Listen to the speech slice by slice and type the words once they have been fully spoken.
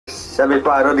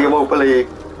semi-final of the Europa League.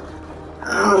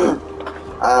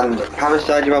 And Paris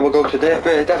Saint-Germain will go to their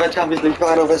first ever Champions League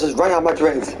final versus Real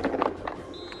Madrid.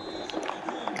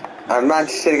 And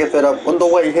Manchester City get up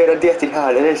underway here at the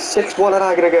Etihad. It is 6-1 at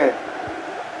aggregate.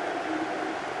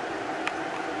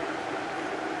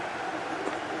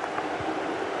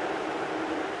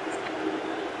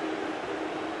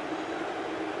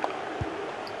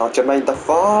 Not Jermaine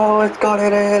Defoe, it's got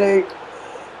it in.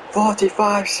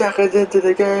 45 seconds into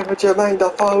the game, and Jermaine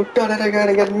Defoe done it again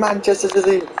against Manchester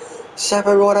City.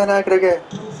 7-1 on aggregate.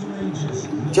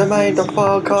 Jermaine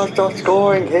Defoe can't stop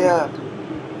scoring here.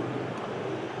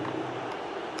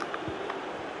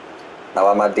 Now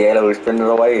Amadielo is spinning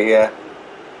away here.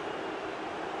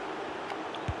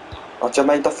 Oh,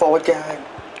 Jermaine Defoe again.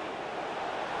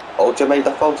 Oh, Jermaine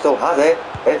Defoe still has it.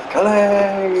 It's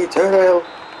Clay 2-0.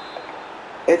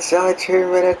 Inside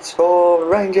 2 minutes for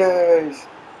Rangers.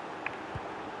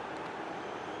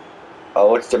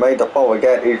 Oh, it's Jermaine Defoe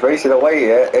again. He's racing away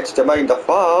here. It's Jermaine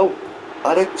Defoe.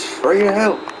 And it's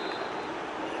 3-0.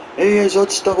 He is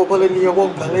unstoppable in the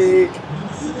Europa League.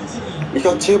 He's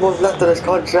got 2 months left of his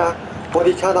contract, but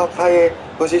he cannot pay it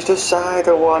because he's just signed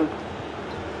a one.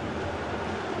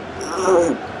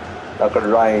 Look at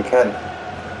Ryan Kent.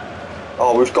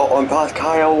 Oh, we've got one past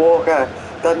Kyle Walker.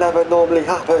 That never normally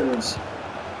happens.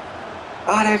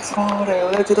 And it's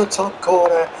 4-0 into the top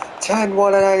corner.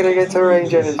 10-1 at aggregate to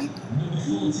Rangers.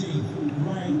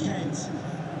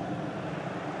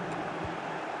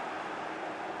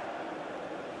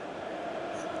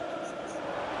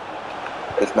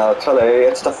 It's now Tully,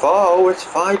 it's Defoe, it's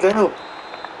 5-0.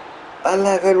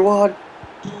 11-1.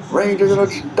 Rangers are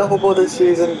unstoppable this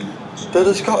season. They're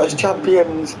the Scottish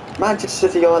champions. Manchester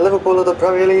City are Liverpool are the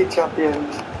Premier League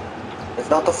champions. It's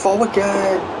not Defoe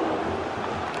again.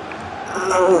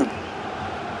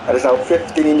 And it's now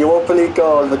 15 Europa League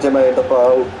goals for Jermaine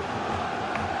Defoe.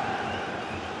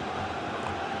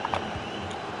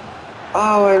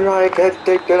 Oh, and Ryan Kent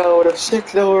taken out of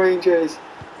 6-0 Rangers.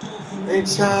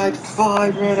 Inside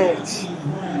 5 minutes.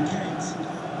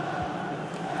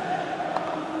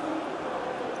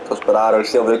 Bernardo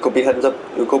Silva could be heading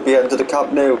to the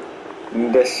Camp Nou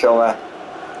this summer.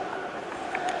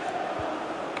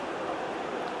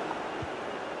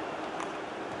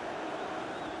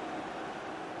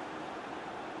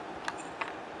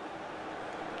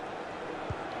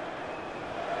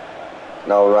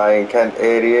 No, Ryan Kent,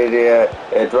 idiot.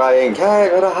 It's Ryan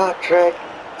Kent with a hat-trick.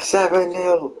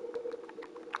 7-0.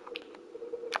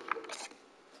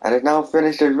 And it's now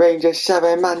finished at Rangers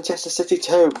 7, Manchester City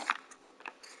 2.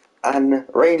 And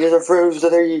Rangers are through to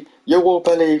the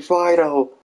Europa League final.